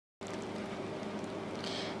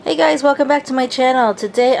Hey guys, welcome back to my channel.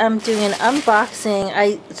 Today I'm doing an unboxing.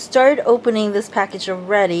 I started opening this package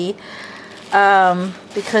already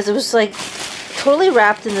because it was like totally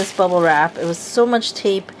wrapped in this bubble wrap. It was so much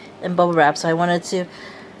tape and bubble wrap, so I wanted to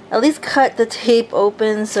at least cut the tape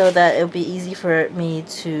open so that it would be easy for me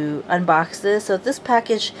to unbox this. So this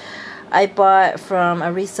package I bought from a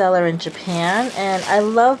reseller in Japan, and I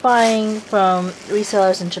love buying from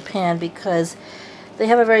resellers in Japan because they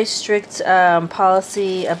have a very strict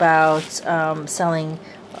policy about selling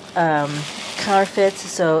counterfeits,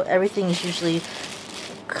 so everything is usually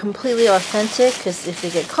completely authentic, because if they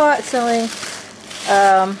get caught selling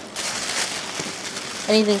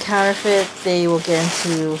anything counterfeit, they will get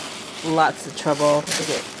into lots of trouble. They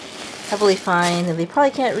get heavily fined, and they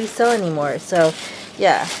probably can't resell anymore. So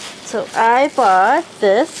yeah, so I bought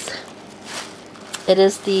this. It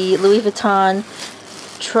is the Louis Vuitton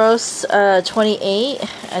Trousse 28.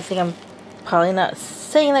 I think I'm probably not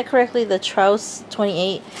saying that correctly. The Trousse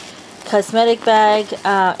 28 cosmetic bag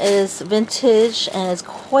is vintage and is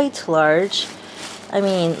quite large. I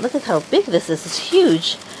mean, look at how big this is. It's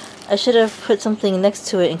huge. I should have put something next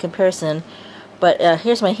to it in comparison. But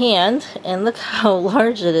here's my hand, and look how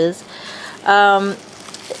large it is.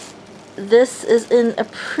 This is in a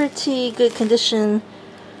pretty good condition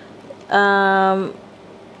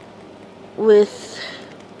with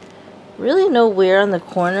really no wear on the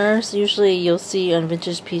corners. Usually you'll see on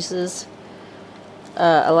vintage pieces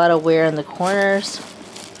a lot of wear on the corners.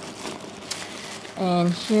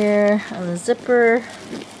 And here on the zipper,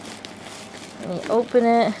 let me open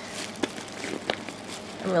it.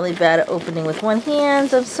 I'm really bad at opening with one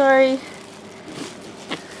hand, I'm sorry.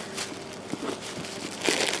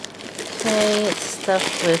 Okay, it's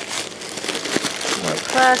stuffed with more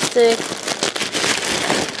plastic.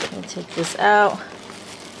 Let me take this out.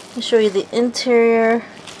 Let me show you the interior.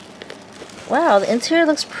 Wow, the interior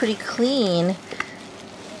looks pretty clean.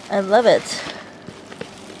 I love it.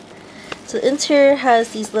 So the interior has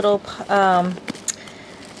these little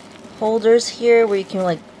holders here where you can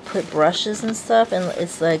like put brushes and stuff, and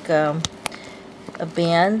it's like a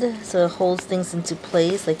band, so it holds things into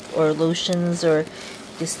place, like or lotions, or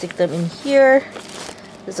you stick them in here.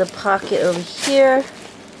 There's a pocket over here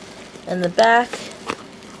in the back,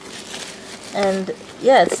 and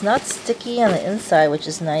yeah, it's not sticky on the inside, which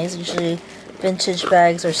is nice. Usually vintage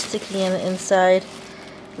bags are sticky on the inside.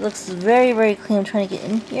 It looks very, very clean. I'm trying to get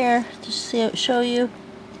in here to show you.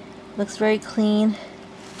 It looks very clean.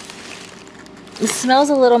 It smells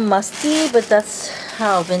a little musty, but that's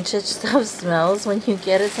how vintage stuff smells when you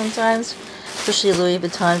get it sometimes, especially Louis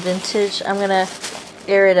Vuitton vintage. I'm gonna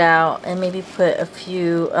air it out and maybe put a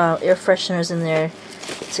few air fresheners in there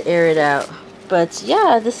to air it out. But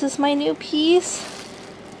yeah, this is my new piece.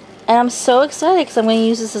 And I'm so excited because I'm going to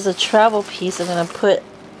use this as a travel piece. I'm going to put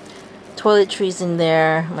toiletries in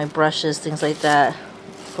there, my brushes, things like that,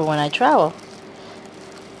 for when I travel.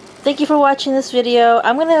 Thank you for watching this video.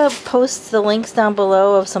 I'm going to post the links down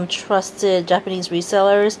below of some trusted Japanese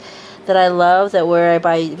resellers that I love, where I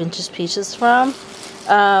buy vintage pieces from.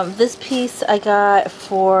 This piece I got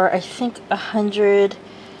for I think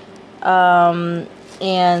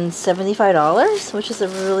 $175, which is a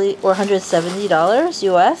really, or $170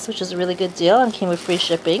 US, which is a really good deal, and came with free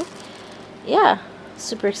shipping. Yeah,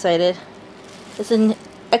 super excited. It's in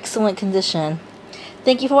excellent condition.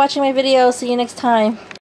 Thank you for watching my video. See you next time.